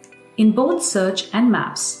 In both search and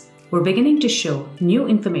maps, we're beginning to show new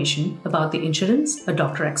information about the insurance a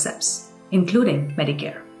doctor accepts, including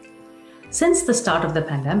Medicare. Since the start of the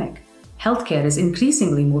pandemic, healthcare is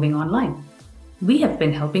increasingly moving online. We have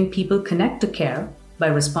been helping people connect to care by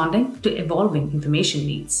responding to evolving information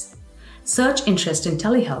needs. Search interest in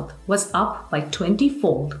telehealth was up by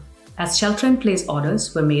 20-fold as shelter-in-place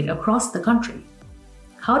orders were made across the country.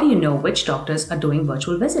 How do you know which doctors are doing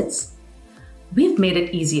virtual visits? We've made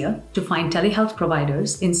it easier to find telehealth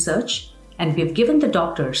providers in search, and we've given the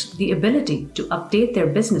doctors the ability to update their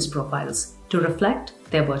business profiles to reflect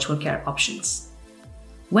their virtual care options.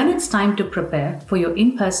 When it's time to prepare for your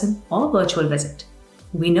in-person or virtual visit,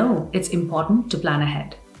 we know it's important to plan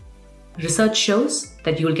ahead. Research shows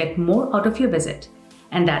that you'll get more out of your visit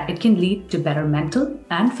and that it can lead to better mental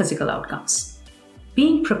and physical outcomes.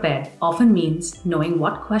 Being prepared often means knowing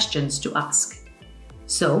what questions to ask.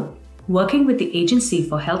 So, working with the Agency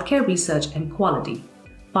for Healthcare Research and Quality,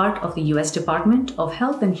 part of the US Department of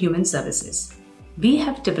Health and Human Services, we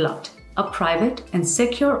have developed a private and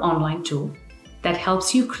secure online tool that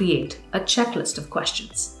helps you create a checklist of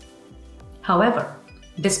questions. However,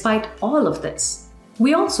 despite all of this,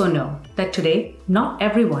 we also know that today not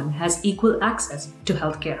everyone has equal access to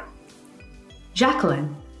healthcare.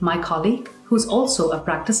 Jacqueline, my colleague, who's also a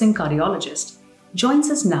practicing cardiologist, joins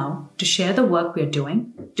us now to share the work we're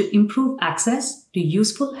doing to improve access to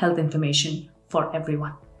useful health information for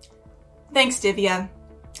everyone. Thanks, Divya.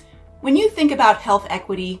 When you think about health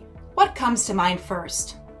equity, what comes to mind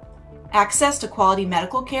first? Access to quality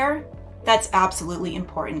medical care? That's absolutely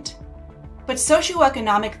important. But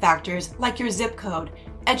socioeconomic factors like your zip code,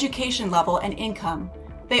 education level, and income,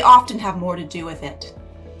 they often have more to do with it.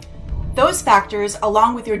 Those factors,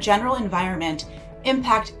 along with your general environment,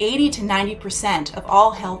 impact 80 to 90% of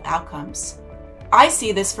all health outcomes. I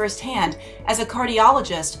see this firsthand as a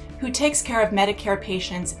cardiologist who takes care of Medicare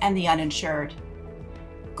patients and the uninsured.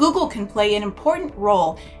 Google can play an important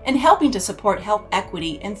role in helping to support health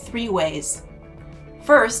equity in 3 ways.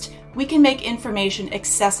 First, we can make information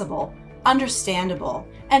accessible, understandable,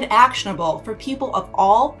 and actionable for people of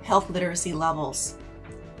all health literacy levels.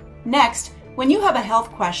 Next, when you have a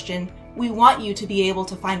health question, we want you to be able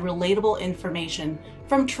to find relatable information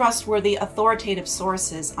from trustworthy, authoritative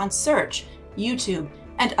sources on search, YouTube,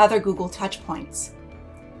 and other Google touchpoints.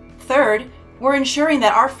 Third, we're ensuring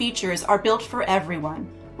that our features are built for everyone,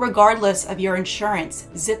 regardless of your insurance,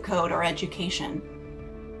 zip code, or education.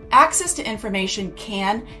 Access to information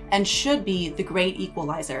can and should be the great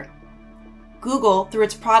equalizer. Google, through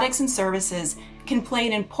its products and services, can play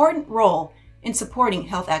an important role in supporting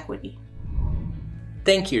health equity.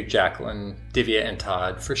 Thank you, Jacqueline, Divya, and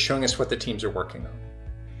Todd, for showing us what the teams are working on.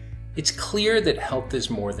 It's clear that health is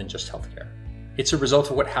more than just healthcare. It's a result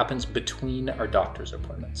of what happens between our doctor's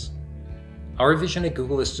appointments. Our vision at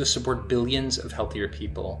Google is to support billions of healthier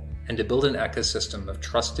people and to build an ecosystem of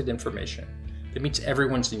trusted information that meets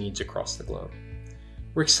everyone's needs across the globe.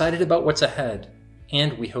 We're excited about what's ahead,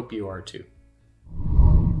 and we hope you are too.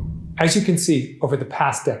 As you can see, over the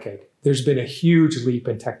past decade, there's been a huge leap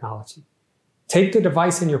in technology. Take the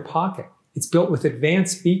device in your pocket. It's built with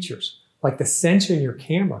advanced features like the sensor in your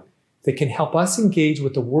camera that can help us engage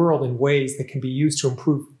with the world in ways that can be used to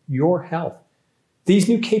improve your health. These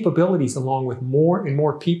new capabilities, along with more and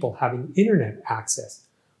more people having internet access,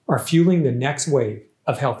 are fueling the next wave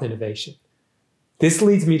of health innovation. This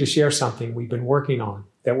leads me to share something we've been working on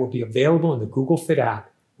that will be available in the Google Fit app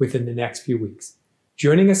within the next few weeks.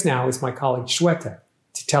 Joining us now is my colleague Shweta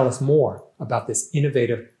to tell us more about this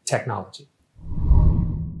innovative technology.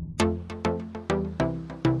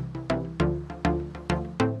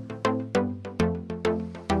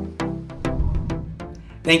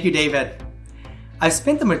 Thank you, David. I've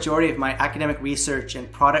spent the majority of my academic research and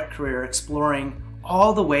product career exploring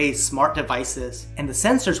all the ways smart devices and the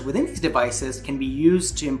sensors within these devices can be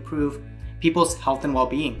used to improve people's health and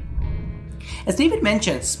well-being. As David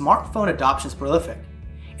mentioned, smartphone adoption is prolific,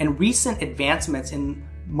 and recent advancements in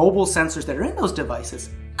mobile sensors that are in those devices,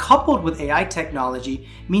 coupled with AI technology,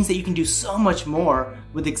 means that you can do so much more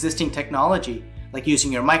with existing technology, like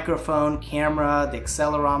using your microphone, camera, the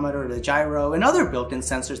accelerometer, the gyro, and other built-in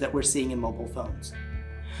sensors that we're seeing in mobile phones.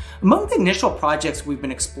 Among the initial projects we've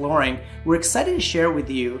been exploring, we're excited to share with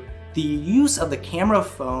you the use of the camera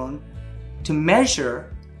phone to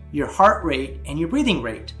measure your heart rate and your breathing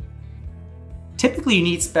rate. Typically, you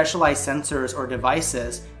need specialized sensors or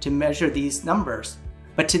devices to measure these numbers.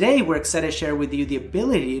 But today, we're excited to share with you the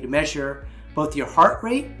ability to measure both your heart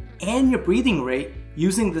rate and your breathing rate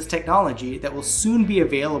using this technology that will soon be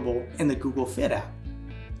available in the Google Fit app.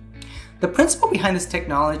 The principle behind this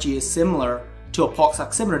technology is similar to a pulse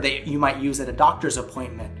oximeter that you might use at a doctor's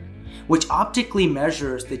appointment, which optically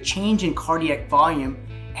measures the change in cardiac volume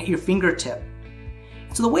at your fingertip.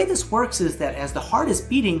 So the way this works is that as the heart is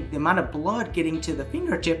beating, the amount of blood getting to the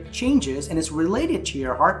fingertip changes and is related to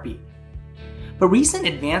your heartbeat. But recent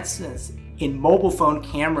advances in mobile phone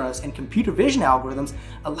cameras and computer vision algorithms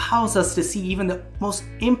allows us to see even the most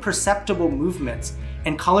imperceptible movements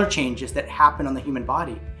and color changes that happen on the human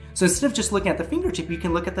body. So instead of just looking at the fingertip, you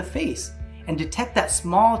can look at the face and detect that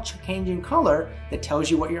small change in color that tells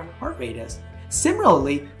you what your heart rate is.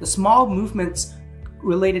 Similarly, the small movements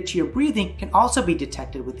related to your breathing can also be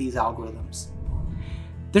detected with these algorithms.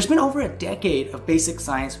 There's been over a decade of basic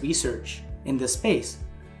science research in this space,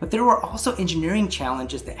 but there were also engineering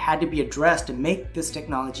challenges that had to be addressed to make this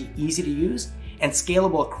technology easy to use and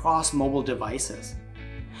scalable across mobile devices.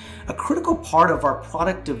 A critical part of our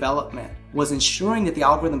product development was ensuring that the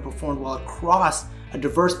algorithm performed well across a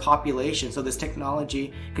diverse population so this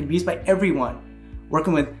technology could be used by everyone.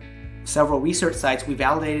 Working with several research sites, we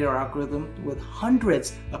validated our algorithm with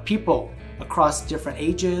hundreds of people across different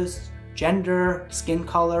ages, gender, skin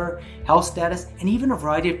color, health status, and even a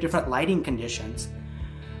variety of different lighting conditions.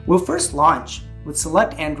 We'll first launch with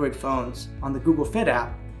select Android phones on the Google Fit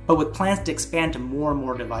app, but with plans to expand to more and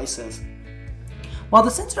more devices. While the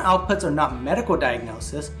sensor outputs are not medical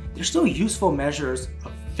diagnosis, they're still useful measures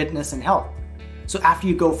of fitness and health. So after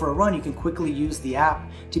you go for a run, you can quickly use the app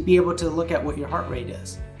to be able to look at what your heart rate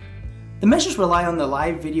is. The measures rely on the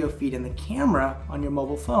live video feed and the camera on your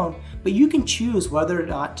mobile phone, but you can choose whether or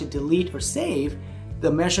not to delete or save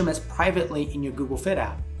the measurements privately in your Google Fit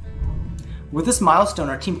app. With this milestone,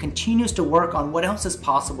 our team continues to work on what else is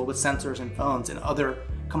possible with sensors and phones and other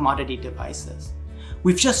commodity devices.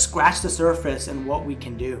 We've just scratched the surface in what we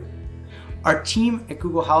can do. Our team at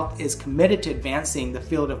Google Health is committed to advancing the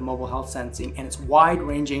field of mobile health sensing and its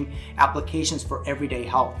wide-ranging applications for everyday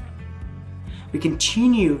health. We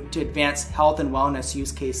continue to advance health and wellness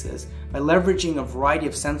use cases by leveraging a variety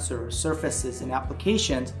of sensors, surfaces, and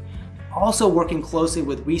applications, also working closely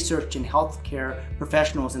with research and healthcare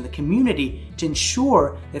professionals in the community to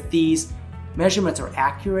ensure that these measurements are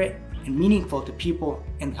accurate and meaningful to people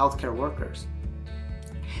and healthcare workers.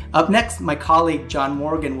 Up next, my colleague John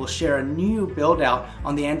Morgan will share a new build-out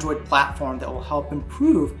on the Android platform that will help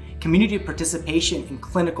improve community participation in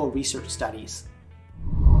clinical research studies.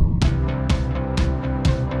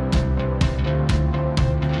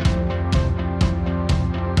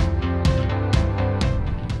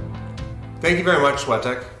 Thank you very much,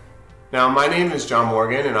 Swetek. Now, my name is John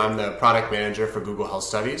Morgan, and I'm the product manager for Google Health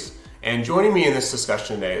Studies. And joining me in this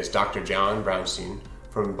discussion today is Dr. John Brownstein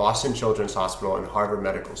from Boston Children's Hospital and Harvard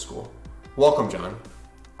Medical School. Welcome, John.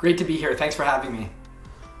 Great to be here. Thanks for having me.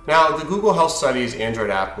 Now, the Google Health Studies Android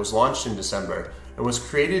app was launched in December and was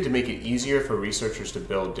created to make it easier for researchers to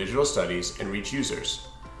build digital studies and reach users.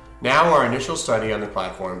 Now, our initial study on the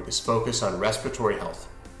platform is focused on respiratory health,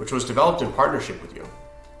 which was developed in partnership with you.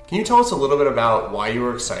 Can you tell us a little bit about why you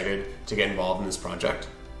were excited to get involved in this project?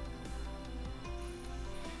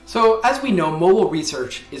 So, as we know, mobile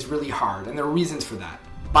research is really hard, and there are reasons for that.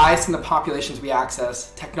 Bias in the populations we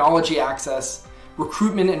access, technology access,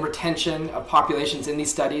 recruitment and retention of populations in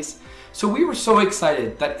these studies. So we were so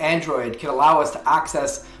excited that Android could allow us to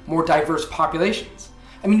access more diverse populations.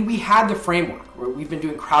 I mean, we had the framework where we've been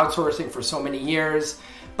doing crowdsourcing for so many years,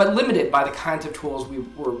 but limited by the kinds of tools we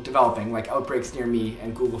were developing, like Outbreaks Near Me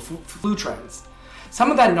and Google Flu Trends. Some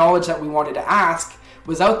of that knowledge that we wanted to ask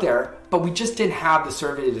was out there, but we just didn't have the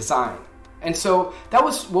survey to design. And so that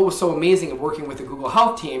was what was so amazing of working with the Google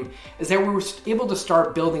Health team, is that we were able to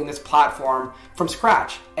start building this platform from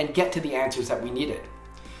scratch and get to the answers that we needed.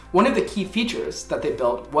 One of the key features that they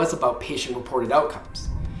built was about patient-reported outcomes.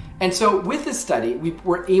 And so with this study, we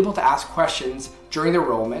were able to ask questions during the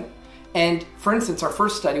enrollment. And for instance, our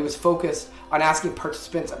first study was focused on asking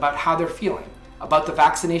participants about how they're feeling, about the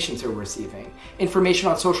vaccinations they're receiving, information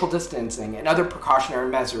on social distancing and other precautionary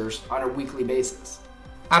measures on a weekly basis.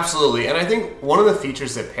 Absolutely, and I think one of the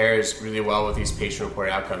features that pairs really well with these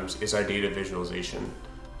patient-reported outcomes is our data visualization.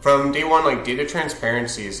 From day one, data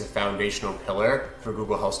transparency is a foundational pillar for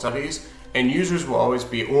Google Health Studies, and users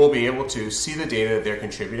will be able to see the data that they're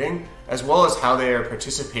contributing, as well as how their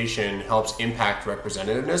participation helps impact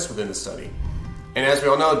representativeness within the study. And as we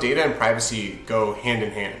all know, data and privacy go hand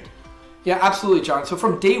in hand. Yeah, absolutely, John. So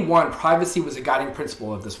from day one, privacy was a guiding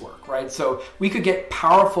principle of this work, right? So we could get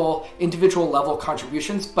powerful individual level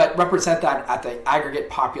contributions, but represent that at the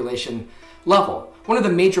aggregate population level. One of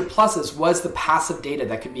the major pluses was the passive data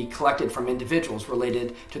that could be collected from individuals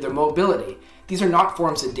related to their mobility. These are not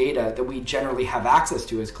forms of data that we generally have access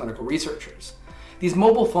to as clinical researchers. These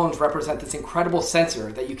mobile phones represent this incredible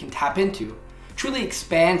sensor that you can tap into. Truly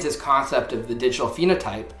expands this concept of the digital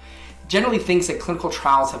phenotype, generally things that clinical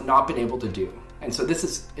trials have not been able to do. And so this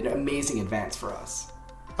is an amazing advance for us.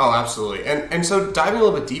 Oh, absolutely. And so diving a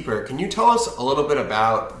little bit deeper, can you tell us a little bit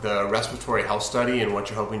about the respiratory health study and what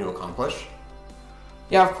you're hoping to accomplish?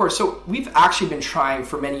 Yeah, of course. So we've actually been trying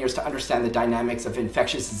for many years to understand the dynamics of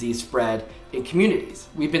infectious disease spread in communities.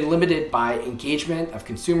 We've been limited by engagement of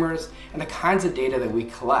consumers and the kinds of data that we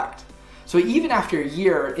collect. So even after a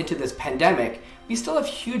year into this pandemic, we still have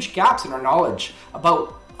huge gaps in our knowledge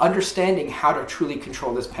about understanding how to truly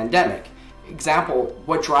control this pandemic. Example,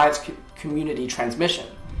 what drives community transmission.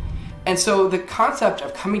 And so the concept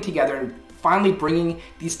of coming together and finally bringing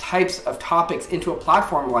these types of topics into a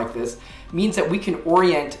platform like this means that we can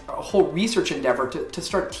orient a whole research endeavor to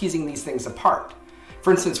start teasing these things apart. For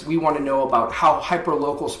instance, we want to know about how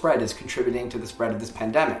hyperlocal spread is contributing to the spread of this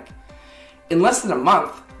pandemic. In less than a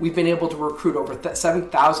month, we've been able to recruit over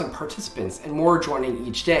 7,000 participants and more joining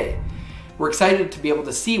each day. We're excited to be able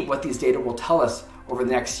to see what these data will tell us over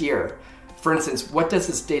the next year. For instance, what does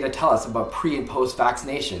this data tell us about pre and post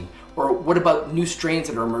vaccination? Or what about new strains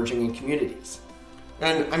that are emerging in communities?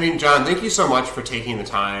 And John, thank you so much for taking the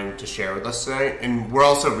time to share with us today. And we're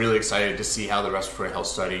also really excited to see how the respiratory health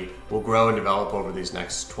study will grow and develop over these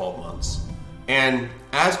next 12 months. And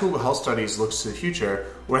as Google Health Studies looks to the future,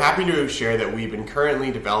 we're happy to share that we've been currently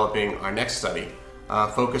developing our next study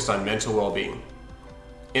focused on mental well-being.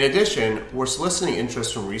 In addition, we're soliciting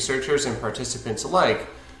interest from researchers and participants alike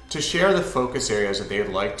to share the focus areas that they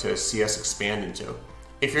would like to see us expand into.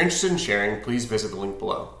 If you're interested in sharing, please visit the link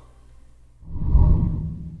below.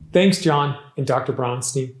 Thanks, John and Dr.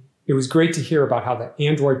 Bronstein. It was great to hear about how the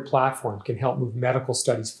Android platform can help move medical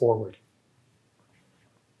studies forward.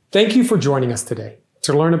 Thank you for joining us today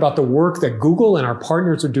to learn about the work that Google and our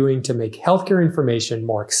partners are doing to make healthcare information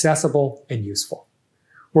more accessible and useful.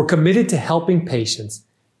 We're committed to helping patients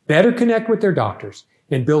better connect with their doctors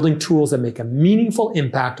and building tools that make a meaningful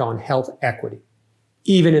impact on health equity,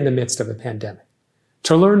 even in the midst of a pandemic.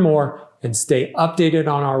 To learn more and stay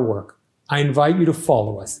updated on our work, I invite you to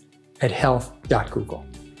follow us at health.google.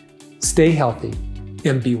 Stay healthy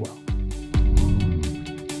and be well.